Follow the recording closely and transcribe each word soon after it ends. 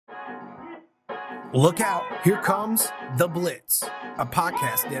Look out, here comes The Blitz, a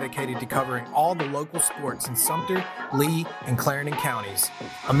podcast dedicated to covering all the local sports in Sumter, Lee, and Clarendon counties.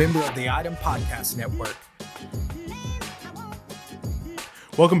 A member of the Item Podcast Network.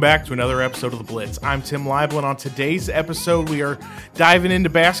 Welcome back to another episode of The Blitz. I'm Tim Leibel, and on today's episode, we are diving into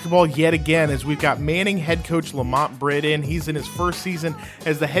basketball yet again as we've got Manning head coach Lamont Britt in. He's in his first season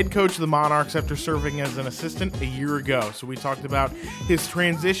as the head coach of the Monarchs after serving as an assistant a year ago. So we talked about his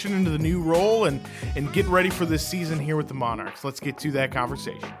transition into the new role and getting ready for this season here with the Monarchs. Let's get to that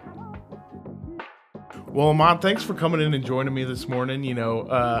conversation. Well, Lamont, thanks for coming in and joining me this morning. You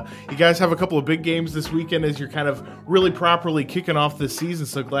guys have a couple of big games this weekend as you're kind of really properly kicking off this season.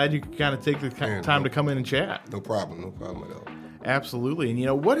 So glad you could kind of take the time to come in and chat. No problem at all. Absolutely.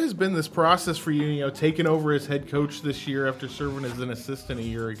 And, what has been this process for you, taking over as head coach this year after serving as an assistant a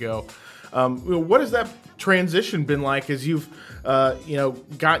year ago? What has that transition been like as you've,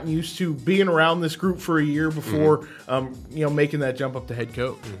 gotten used to being around this group for a year before, making that jump up to head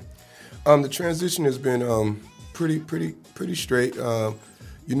coach? The transition has been pretty straight.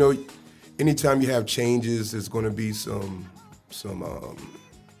 Anytime you have changes, there's going to be it's going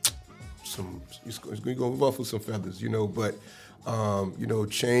to go ruffle some feathers, but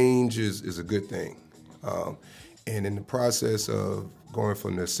change is a good thing. And in the process of going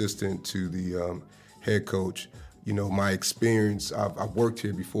from the assistant to the head coach, my experience, I've worked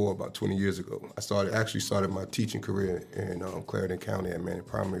here before about 20 years ago. I started my teaching career in Clarendon County at Manning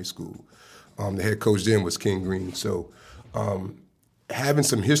Primary School. The head coach then was Ken Green. So having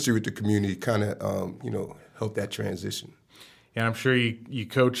some history with the community kind of, helped that transition. And I'm sure you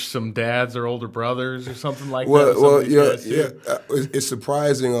coach some dads or older brothers or something like that. Well, yeah. It's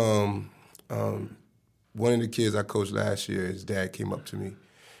surprising. One of the kids I coached last year, his dad came up to me.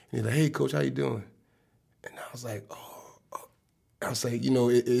 And he's like, "Hey, Coach, how you doing?" And I was like,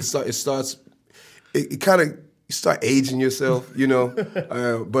 it kind of, you start aging yourself,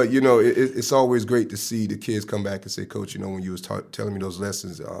 but, it's always great to see the kids come back and say, "Coach, when you was telling me those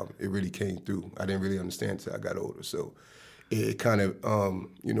lessons, it really came through. I didn't really understand until I got older." So it kind of,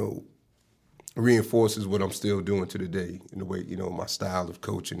 reinforces what I'm still doing to the day in the way, my style of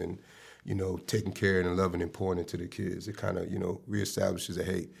coaching and, taking care and loving and pouring into the kids. It kind of, reestablishes that,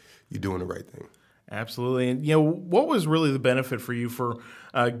 hey, you're doing the right thing. Absolutely. And, what was really the benefit for you for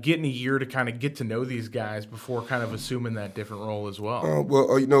getting a year to kind of get to know these guys before kind of assuming that different role as well?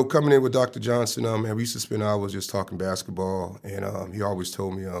 Coming in with Dr. Johnson, we used to spend hours just talking basketball, and he always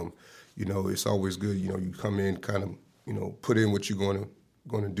told me, it's always good, you come in kind of, put in what you're going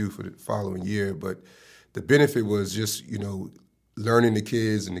to do for the following year. But the benefit was just, learning the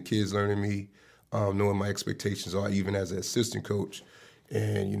kids and the kids learning me, knowing my expectations are even as an assistant coach.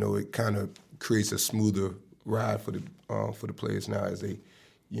 And, it kind of creates a smoother ride for the players now as they,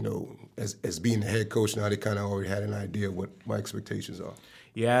 as being the head coach now, they kind of already had an idea of what my expectations are.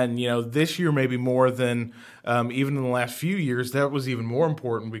 Yeah, and, this year maybe more than even in the last few years, that was even more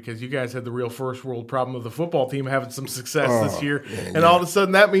important because you guys had the real first world problem of the football team having some success this year. Man, and all of a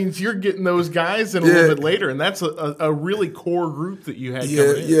sudden that means you're getting those guys in a little bit later, and that's a really core group that you had coming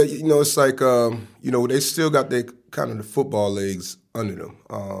in. Yeah, it's like, they still got their kind of the football legs under them.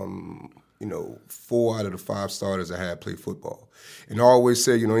 4 out of the 5 starters I had play football. And I always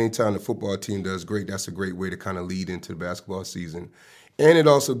say, anytime the football team does great, that's a great way to kind of lead into the basketball season. And it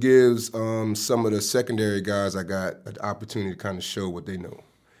also gives some of the secondary guys I got an opportunity to kind of show what they know.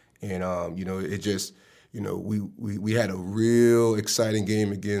 And, it just, we had a real exciting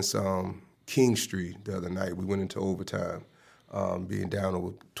game against King Street the other night. We went into overtime, being down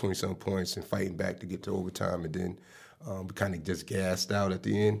over 20-some points and fighting back to get to overtime. And then we kind of just gassed out at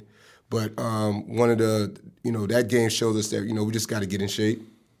the end. But one of the, that game shows us that, we just got to get in shape,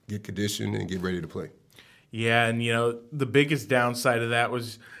 get conditioned, and get ready to play. Yeah, and, the biggest downside of that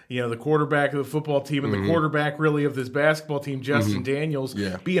was, the quarterback of the football team and the quarterback really of this basketball team, Justin Daniels,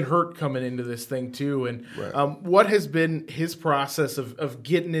 being hurt coming into this thing too. And what has been his process of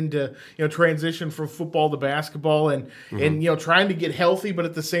getting into, transition from football to basketball and trying to get healthy, but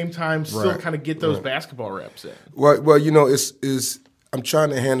at the same time still kind of get those basketball reps in? Well, I'm trying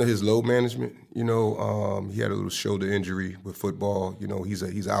to handle his load management. He had a little shoulder injury with football. He's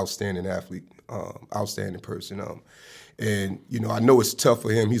an outstanding athlete, outstanding person. And I know it's tough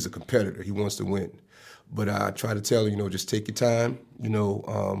for him. He's a competitor. He wants to win. But I try to tell him, just take your time.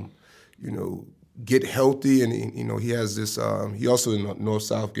 Get healthy. And he has this. He also in the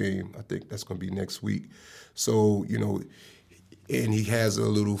North-South game. I think that's going to be next week. So and he has a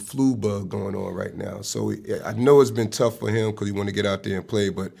little flu bug going on right now. So I know it's been tough for him because he want to get out there and play.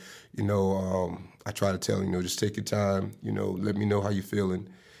 But I try to tell him, just take your time. Let me know how you're feeling,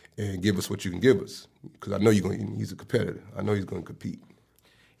 and give us what you can give us. Because I know he's a competitor. I know he's going to compete.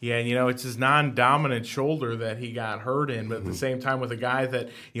 Yeah, and it's his non-dominant shoulder that he got hurt in, but at the same time with a guy that,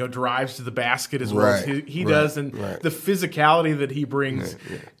 drives to the basket as well as he does, and the physicality that he brings,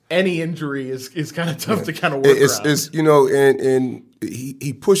 any injury is kind of tough to kind of work around. It's and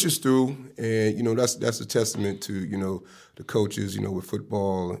he pushes through, and that's a testament to the coaches, with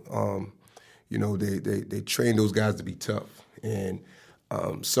football. They train those guys to be tough, and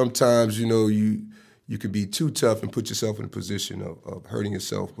sometimes you could be too tough and put yourself in a position of hurting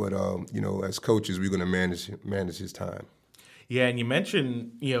yourself. But, as coaches, we're going to manage his time. Yeah, and you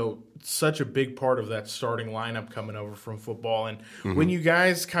mentioned, such a big part of that starting lineup coming over from football. And when you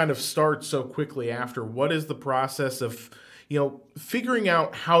guys kind of start so quickly after, what is the process of, figuring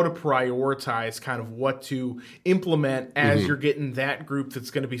out how to prioritize kind of what to implement as you're getting that group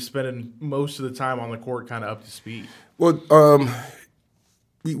that's going to be spending most of the time on the court kind of up to speed? Well,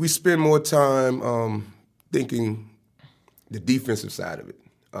 we spend more time thinking the defensive side of it,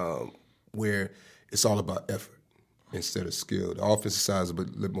 where it's all about effort instead of skill. The offensive side is a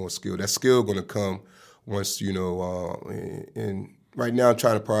little more skill. That skill going to come once, and right now I'm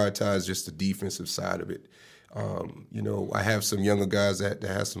trying to prioritize just the defensive side of it. I have some younger guys that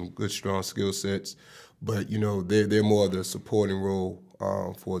have some good, strong skill sets, but, they're more of the supporting role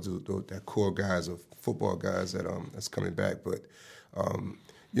for that core guys of football guys that's coming back. But,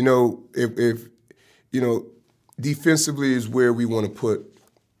 if defensively is where we want to put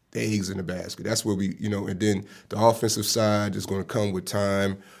the eggs in the basket. That's where we, and then the offensive side is going to come with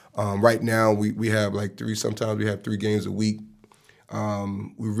time. Right now we have sometimes we have 3 games a week.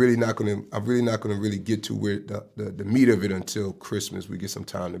 I'm really not going to really get to where the meat of it until Christmas. We get some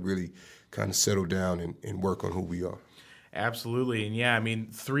time to really kind of settle down and work on who we are. Absolutely.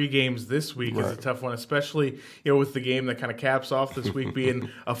 And 3 games this week is a tough one, especially, with the game that kind of caps off this week being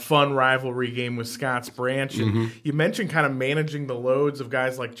a fun rivalry game with Scotts Branch. And you mentioned kind of managing the loads of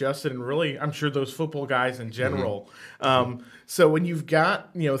guys like Justin and really, I'm sure, those football guys in general. So when you've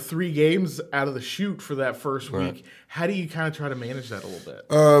got, 3 games out of the chute for that first week, how do you kind of try to manage that a little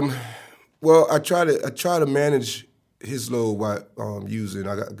bit? Well, I try to manage his load by using,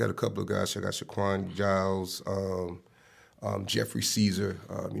 I got a couple of guys. I got Shaquan Giles, Jeffrey Caesar,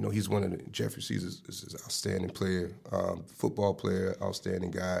 he's one of the Jeffrey Caesar is an outstanding player, football player,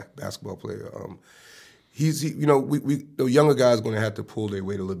 outstanding guy, basketball player. The younger guys going to have to pull their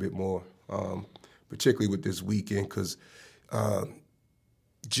weight a little bit more, particularly with this weekend, because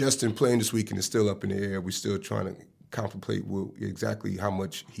Justin playing this weekend is still up in the air. We're still trying to contemplate exactly how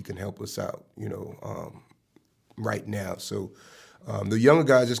much he can help us out, right now. So the younger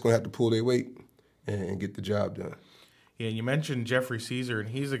guys just going to have to pull their weight and get the job done. Yeah, you mentioned Jeffrey Caesar, and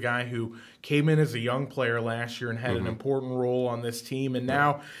he's a guy who came in as a young player last year and had an important role on this team, and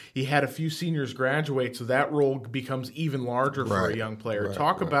now he had a few seniors graduate, so that role becomes even larger for a young player.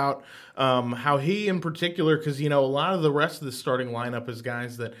 Talk about how he in particular, because, a lot of the rest of the starting lineup is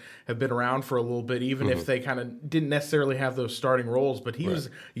guys that have been around for a little bit, even if they kind of didn't necessarily have those starting roles, but he was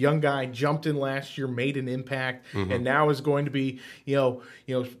a young guy, jumped in last year, made an impact, and now is going to be,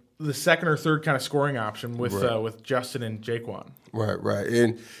 the second or third kind of scoring option with Justin and Jaquan. Right.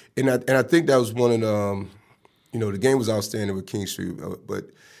 And I think that was one of the, the game was outstanding with King Street,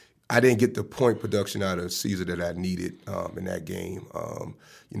 but I didn't get the point production out of Caesar that I needed in that game.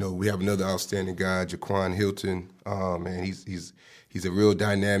 We have another outstanding guy, Jaquan Hilton, and he's a real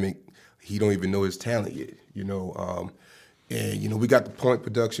dynamic. He don't even know his talent yet, and we got the point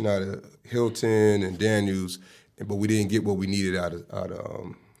production out of Hilton and Daniels, but we didn't get what we needed out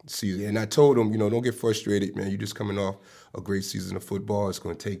of Caesar. And I told him, don't get frustrated, man. You're just coming off a great season of football. It's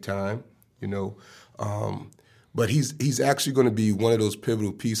going to take time, But he's actually going to be one of those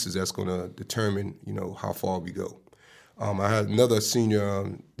pivotal pieces that's going to determine, how far we go. I had another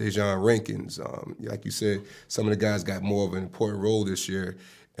senior, Dejan Rankins. Like you said, some of the guys got more of an important role this year.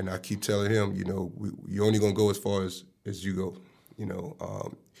 And I keep telling him, you're only going to go as far as you go. You're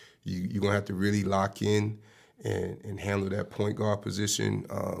going to have to really lock in and handle that point guard position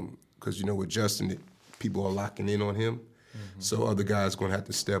because, with Justin, people are locking in on him. So other guys are going to have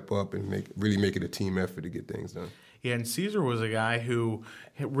to step up and really make it a team effort to get things done. Yeah, and Caesar was a guy who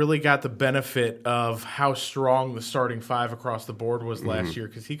really got the benefit of how strong the starting 5 across the board was last year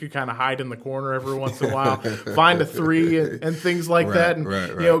because he could kind of hide in the corner every once in a while, find a 3 and things like that.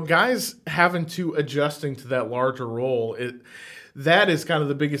 And, guys having to adjusting to that larger role, that is kind of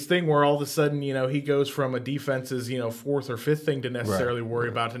the biggest thing where all of a sudden, he goes from a defense's, 4th or 5th thing to necessarily worry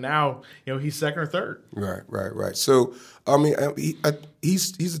about to now, he's 2nd or 3rd. Right. So,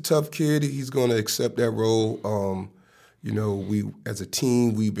 he's a tough kid. He's going to accept that role. we as a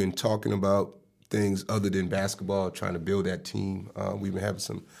team, we've been talking about things other than basketball, trying to build that team. We've been having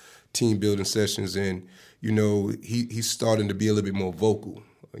some team building sessions, and he's starting to be a little bit more vocal.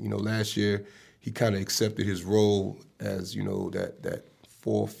 Last year he kind of accepted his role as that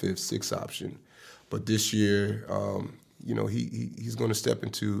 4th, 5th, 6th option, but this year he's going to step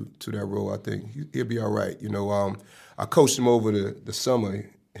into that role. I think he'll be all right. I coached him over the summer.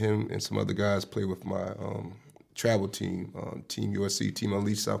 Him and some other guys play with my travel team, Team USC, Team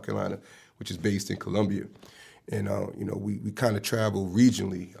Unleashed South Carolina, which is based in Columbia. And, we kind of travel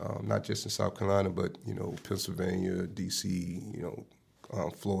regionally, not just in South Carolina, but, Pennsylvania, D.C.,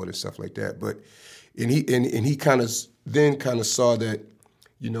 Florida, stuff like that. But and he kind of saw that,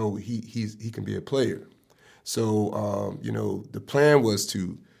 he can be a player. So, the plan was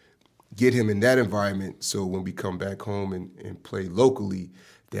to get him in that environment so when we come back home and play locally,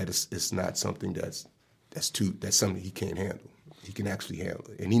 that it's not something that's something he can't handle. He can actually handle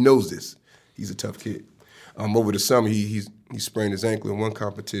it. And he knows this. He's a tough kid. Over the summer, he sprained his ankle in one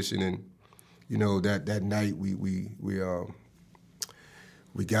competition, and that night we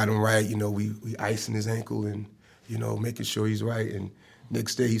got him right. We icing his ankle and making sure he's right. And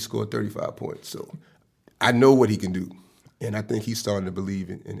next day he scored 35 points. So I know what he can do, and I think he's starting to believe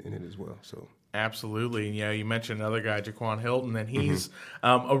in it as well. So. Absolutely. And, you mentioned another guy, Jaquan Hilton, and he's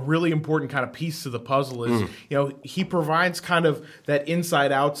a really important kind of piece to the puzzle is, he provides kind of that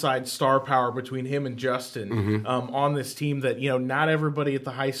inside-outside star power between him and Justin on this team that, not everybody at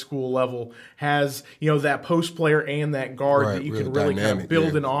the high school level has, that post player and that guard that you can really kind of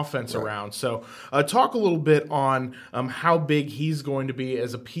build an offense around. So talk a little bit on how big he's going to be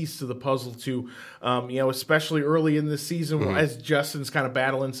as a piece to the puzzle to, especially early in this season as Justin's kind of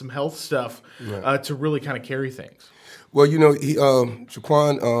battling some health stuff. Right. To really kind of carry things. Well,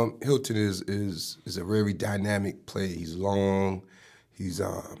 Jaquan Hilton is a very dynamic player. He's long, he's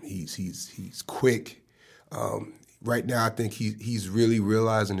quick. Right now, I think he's really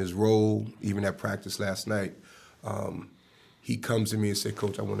realizing his role. Even at practice last night, he comes to me and said,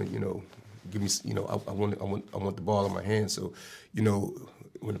 "Coach, I want to, give me, I want the ball in my hand." So,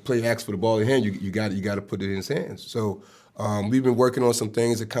 when the player asks for the ball in hand, you got to put it in his hands. So, we've been working on some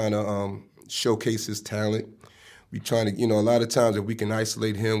things that kind of showcase his talent. We trying to, a lot of times if we can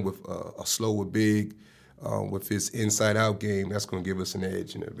isolate him with a slower big, with his inside-out game, that's going to give us an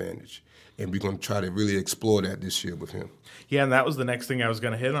edge and advantage. And we're going to try to really explore that this year with him. Yeah, and that was the next thing I was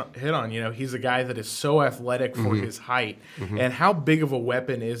going to hit on. He's a guy that is so athletic for his height. And how big of a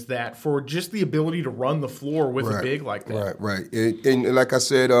weapon is that for just the ability to run the floor with a big like that? Right. And like I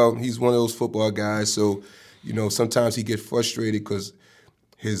said, he's one of those football guys. So, sometimes he gets frustrated because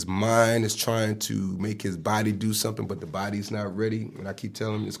his mind is trying to make his body do something, but the body's not ready. And I keep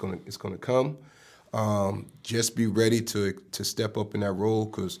telling him it's gonna come. Just be ready to step up in that role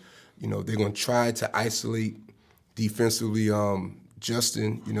because they're gonna try to isolate defensively.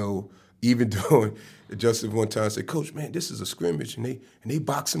 Justin, even though Justin one time said, "Coach, man, this is a scrimmage," and they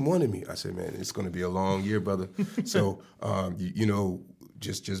boxing one of me. I said, "Man, it's gonna be a long year, brother." So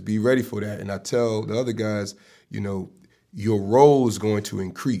just be ready for that. And I tell the other guys, your role is going to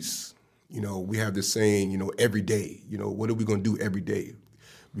increase. We have this saying, every day. What are we going to do every day?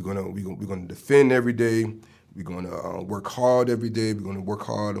 We're going to defend every day. We're going to work hard every day. We're going to work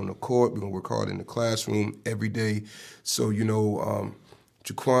hard on the court. We're going to work hard in the classroom every day. So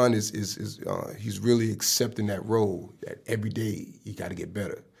Jaquan is he's really accepting that role. That every day you got to get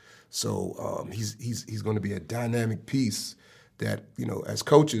better. So he's going to be a dynamic piece. That as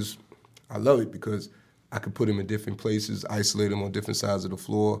coaches, I love it because I could put him in different places, isolate him on different sides of the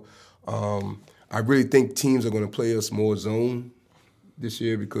floor. I really think teams are going to play us more zone this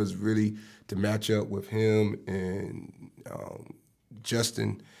year because really to match up with him and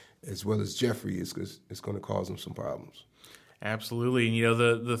Justin as well as Jeffrey it's going to cause them some problems. Absolutely. And,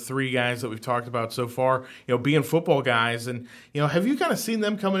 the three guys that we've talked about so far, being football guys. And, have you kind of seen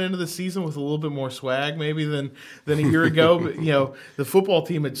them coming into the season with a little bit more swag maybe than a year ago? But, the football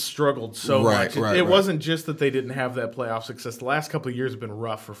team had struggled so much. It wasn't just that they didn't have that playoff success. The last couple of years have been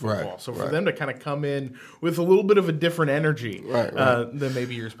rough for football. So for them to kind of come in with a little bit of a different energy than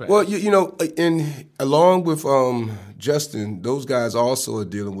maybe years past. Well, and along with Justin, those guys also are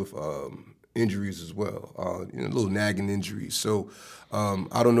dealing with injuries as well, little nagging injuries. So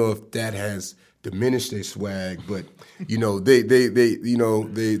I don't know if that has diminished their swag, but I didn't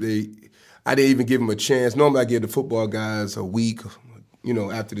even give them a chance. Normally I give the football guys a week,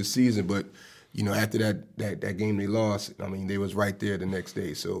 after the season, but after that game they lost, they was right there the next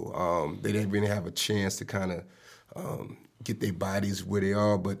day. So they didn't really have a chance to kind of get their bodies where they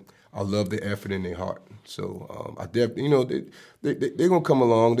are. But I love the effort in their heart. So I definitely, they're gonna come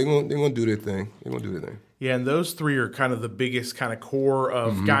along. They're gonna do their thing. They're gonna do their thing. Yeah, and those three are kind of the biggest kind of core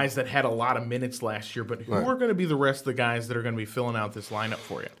of guys that had a lot of minutes last year. But who are going to be the rest of the guys that are going to be filling out this lineup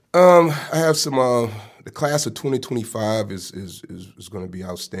for you? I have some. The class of 2025 is going to be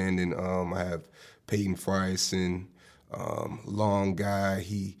outstanding. I have Peyton Frierson, long guy.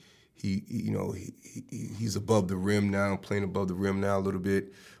 He's above the rim now, playing above the rim now a little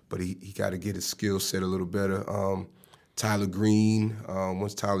bit, but he got to get his skill set a little better. Tyler Green,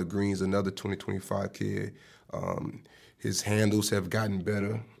 once Tyler Green's another 2025 kid. His handles have gotten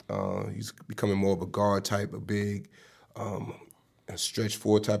better. He's becoming more of a guard type, a big, a stretch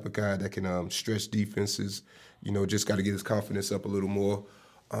forward type of guy that can stretch defenses. Just got to get his confidence up a little more.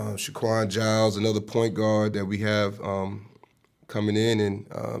 Shaquan Giles, another point guard that we have coming in, and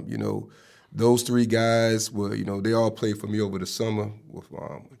those three guys were, they all played for me over the summer with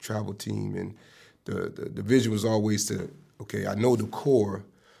a travel team, and the vision was always I know the core,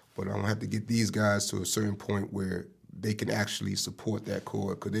 but I'm going to have to get these guys to a certain point where they can actually support that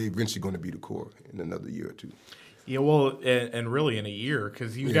core, because they're eventually going to be the core in another year or two. Yeah, well, and really in a year,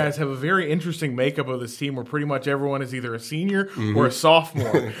 because you guys have a very interesting makeup of this team where pretty much everyone is either a senior or a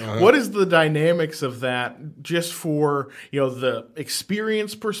sophomore. What is the dynamics of that, just for the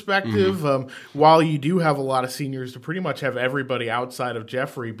experience perspective? While you do have a lot of seniors, to pretty much have everybody outside of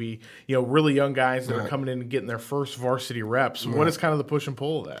Jeffrey be really young guys that are coming in and getting their first varsity reps. What is kind of the push and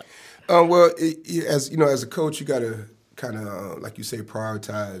pull of that? As a coach, you got to kind of, like you say,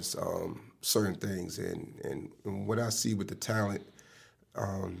 prioritize certain things, and what I see with the talent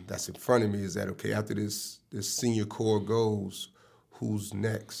that's in front of me is that, after this senior core goes, who's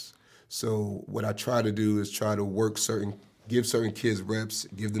next? So what I try to do is try to give certain kids reps,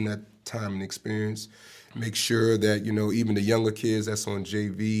 give them that time and experience, make sure that even the younger kids that's on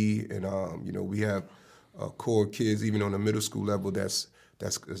JV, and we have core kids even on the middle school level that's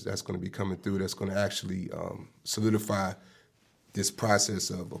going to be coming through, that's going to actually solidify this process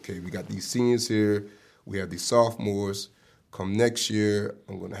of, we got these seniors here, we have these sophomores. Come next year,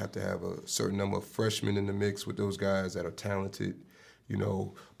 I'm going to have a certain number of freshmen in the mix with those guys that are talented,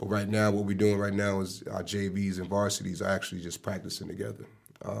 But right now, what we're doing right now is our JVs and varsities are actually just practicing together.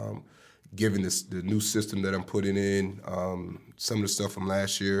 Given the new system that I'm putting in, some of the stuff from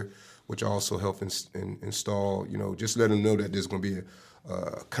last year, which I also help install, just let them know that there's going to be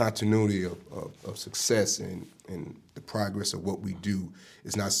a continuity of success and the progress of what we do.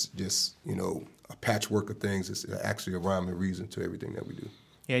 It's not just, a patchwork of things. It's actually a rhyme and reason to everything that we do.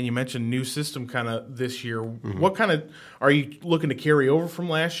 Yeah, and you mentioned new system kind of this year. What kind of are you looking to carry over from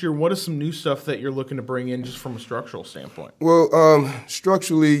last year? What is some new stuff that you're looking to bring in just from a structural standpoint? Well,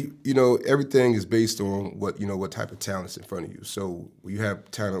 structurally, everything is based on what type of talent's in front of you. So you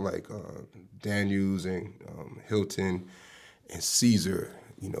have talent like Daniels and Hilton and Caesar,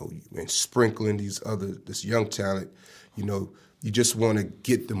 and sprinkling this young talent, you just want to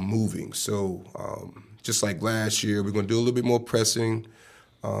get them moving. So just like last year, we're going to do a little bit more pressing.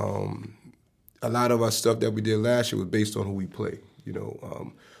 A lot of our stuff that we did last year was based on who we play.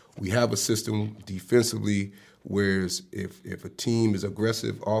 We have a system defensively, whereas if a team is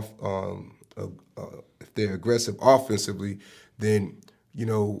aggressive if they're aggressive offensively, then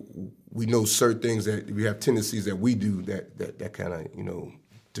we know certain things that we have tendencies that we do that kind of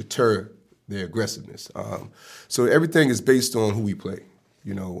deter their aggressiveness. So everything is based on who we play.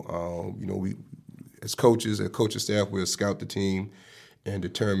 We as coaches, as coaching staff, we'll scout the team and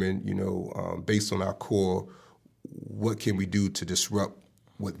determine, based on our core, what can we do to disrupt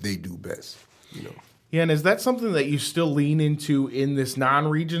what they do best. Yeah, and is that something that you still lean into in this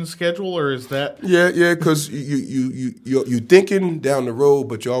non-region schedule, or is that? Yeah, because you're thinking down the road,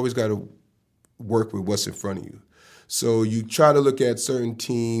 but you always got to work with what's in front of you. So you try to look at certain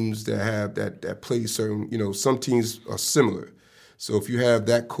teams that have that play certain. Some teams are similar. So if you have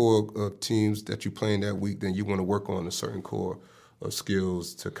that core of teams that you're playing that week, then you want to work on a certain core of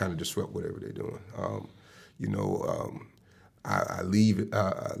skills to kind of disrupt whatever they're doing. I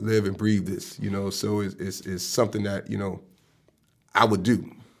live and breathe this, so it's something that, I would do,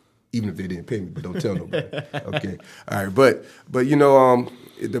 even if they didn't pay me, but don't tell nobody. Okay. All right. But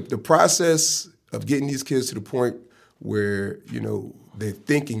the process of getting these kids to the point where, they're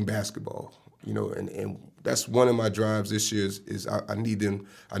thinking basketball, and that's one of my drives this year is I need their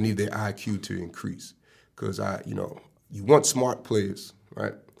IQ to increase, because you want smart players,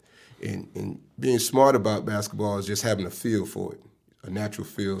 right? And being smart about basketball is just having a feel for it, a natural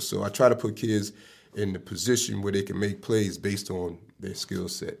feel. So I try to put kids in the position where they can make plays based on their skill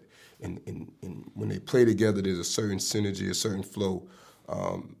set. And when they play together, there's a certain synergy, a certain flow.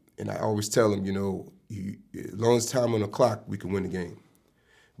 And I always tell them, as long as time on the clock, we can win the game.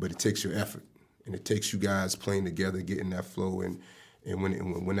 But it takes your effort, and it takes you guys playing together, getting that flow. And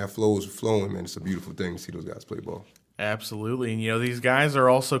when that flow is flowing, man, it's a beautiful thing to see those guys play ball. Absolutely. And, these guys are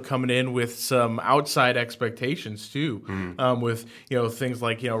also coming in with some outside expectations, too, with, things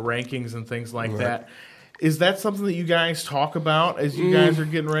like, rankings and things like that. Is that something that you guys talk about as you guys are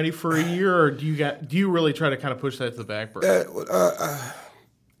getting ready for a year, or do you really try to kind of push that to the back burner?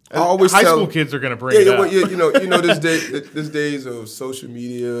 I always high tell school kids are going to bring it up. This days of social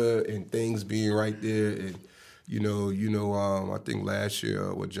media and things being right there, and I think last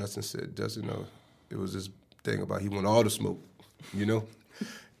year what Justin said, it was this thing about he wanted all the smoke. You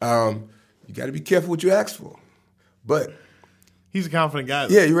got to be careful what you ask for, but he's a confident guy.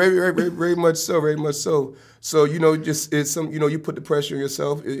 Yeah, very much so, very much so. So just it's some you put the pressure on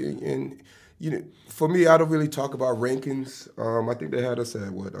yourself, and for me, I don't really talk about rankings. I think they had us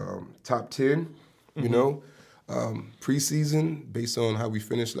at top 10, preseason based on how we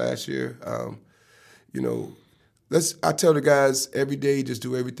finished last year. I tell the guys every day, just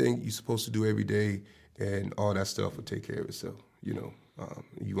do everything you're supposed to do every day, and all that stuff will take care of itself. You're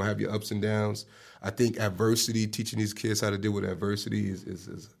gonna have your ups and downs. I think adversity, teaching these kids how to deal with adversity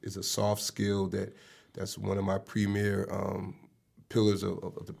is a soft skill that's one of my premier pillars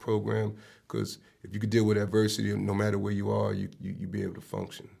of the program, because if you could deal with adversity, no matter where you are, you be able to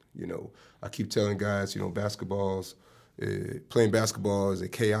function. I keep telling guys, playing basketball is a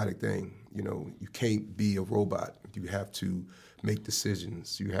chaotic thing. You can't be a robot. You have to make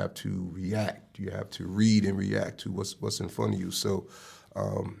decisions. You have to react. You have to read and react to what's in front of you. So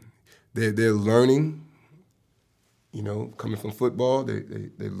they're learning. Coming from football, they're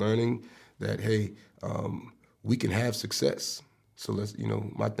learning that hey, we can have success. So let's,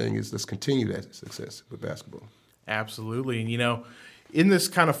 my thing is let's continue that success with basketball. Absolutely. And, in this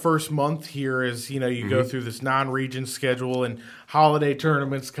kind of first month here as, you go through this non-region schedule and holiday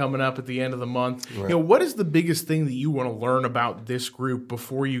tournaments coming up at the end of the month, right. What is the biggest thing that you want to learn about this group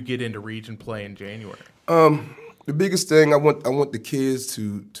before you get into region play in January? The biggest thing, I want the kids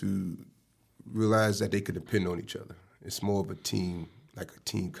to realize that they can depend on each other. It's more of a team, like a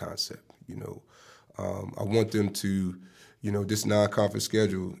team concept, I want them to, this non-conference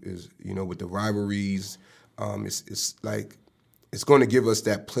schedule is, with the rivalries, it's like it's going to give us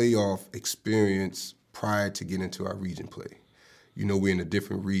that playoff experience prior to getting into our region play. We're in a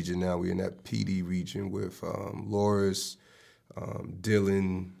different region now. We're in that PD region with Loris,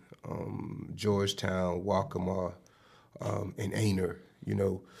 Dillon, Georgetown, Waccamaw, and Aner.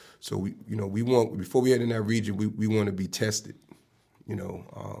 So we want, before we head in that region, we want to be tested.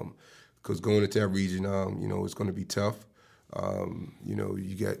 Because going into that region, it's going to be tough.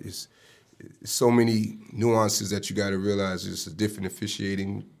 You got so many nuances that you got to realize. It's a different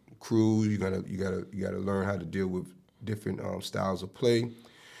officiating crew. You gotta learn how to deal with different styles of play.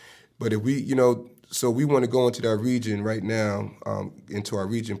 But if we, so we want to go into that region right now, into our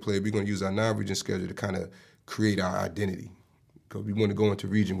region play. We're going to use our non-region schedule to kind of create our identity, because we want to go into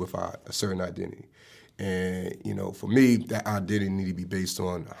region with a certain identity. And for me, that identity need to be based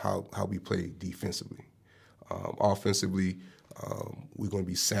on how we play defensively. Offensively, we're going to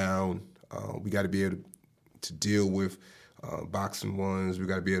be sound. We got to be able to deal with boxing ones. We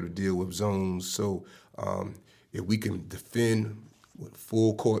got to be able to deal with zones. So if we can defend with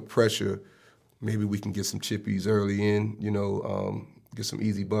full court pressure, maybe we can get some chippies early in, get some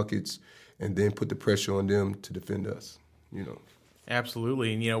easy buckets, and then put the pressure on them to defend us,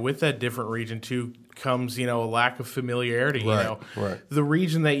 Absolutely. And, with that different region, too, comes, a lack of familiarity. Right, right. The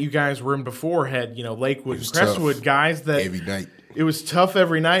region that you guys were in before had, Lakewood and Crestwood, tough. Guys that every night. It was tough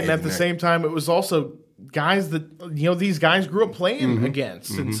every night, and at the same time, it was also guys that, these guys grew up playing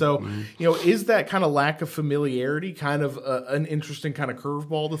against. And so, is that kind of lack of familiarity kind of an interesting kind of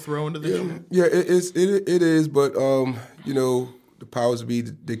curveball to throw into this year? Yeah, it is, but, the powers be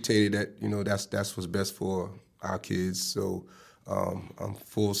dictated that, that's what's best for our kids. So I'm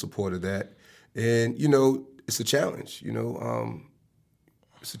full support of that. And, it's a challenge,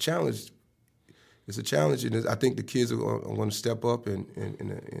 it's a challenge. It's a challenge, and I think the kids are going to step up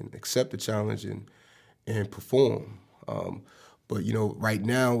and accept the challenge and perform. But right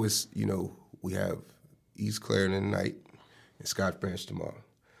now it's we have East Clarendon tonight and Scott Branch tomorrow.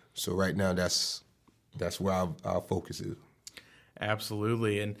 So right now that's where our focus is.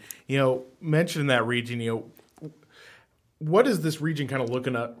 Absolutely, and mentioning that region, what is this region kind of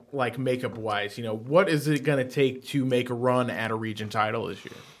looking at like makeup wise? What is it going to take to make a run at a region title this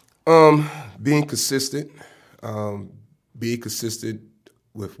year? Being consistent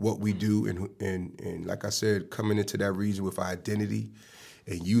with what we do, and like I said, coming into that region with our identity,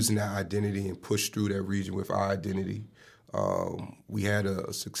 and using that identity and push through that region with our identity. We had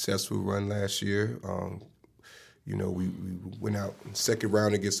a successful run last year. We went out in the second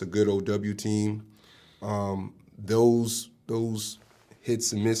round against a good OW team. Those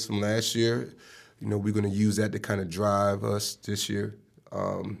hits and misses from last year, we're going to use that to kind of drive us this year.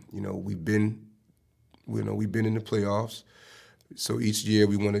 We've been in the playoffs, so each year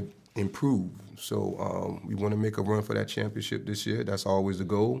we want to improve. So we want to make a run for that championship this year. That's always the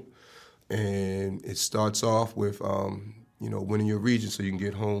goal, and it starts off with winning your region so you can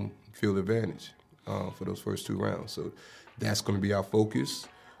get home field advantage for those first 2 rounds. So that's going to be our focus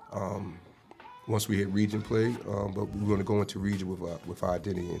once we hit region play. But we're going to go into region with our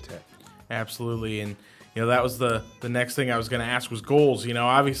identity intact. Absolutely, and that was the next thing I was going to ask was goals.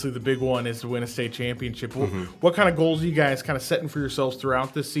 Obviously the big one is to win a state championship. Mm-hmm. What kind of goals are you guys kind of setting for yourselves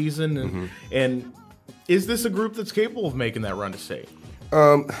throughout this season? And is this a group that's capable of making that run to state?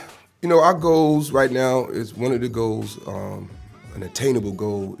 Our goals right now is one of the goals, an attainable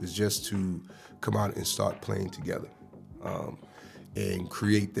goal is just to come out and start playing together and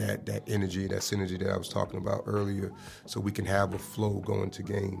create that energy, that synergy that I was talking about earlier, so we can have a flow going to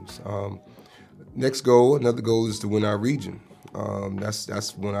games. Another goal is to win our region.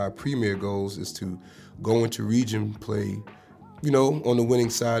 That's one of our premier goals, is to go into region play, on the winning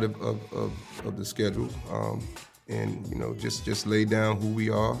side of the schedule, and just lay down who we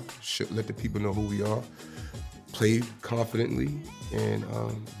are, let the people know who we are, play confidently, and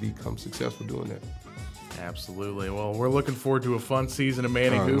become successful doing that. Absolutely. Well, we're looking forward to a fun season of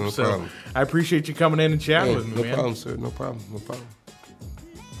Manning Hoops. No problem. So I appreciate you coming in and chatting with me, man. No problem, sir. No problem.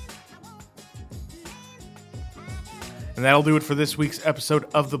 And that'll do it for this week's episode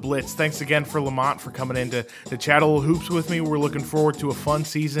of The Blitz. Thanks again for Lamont for coming in to chat a little hoops with me. We're looking forward to a fun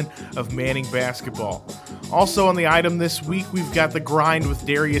season of Manning basketball. Also on the item this week, we've got The Grind with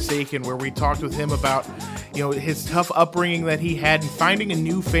Darius Aiken, where we talked with him about his tough upbringing that he had and finding a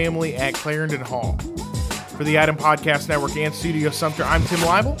new family at Clarendon Hall. For the Item Podcast Network and Studio Sumter, I'm Tim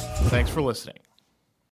Leibel. Thanks for listening.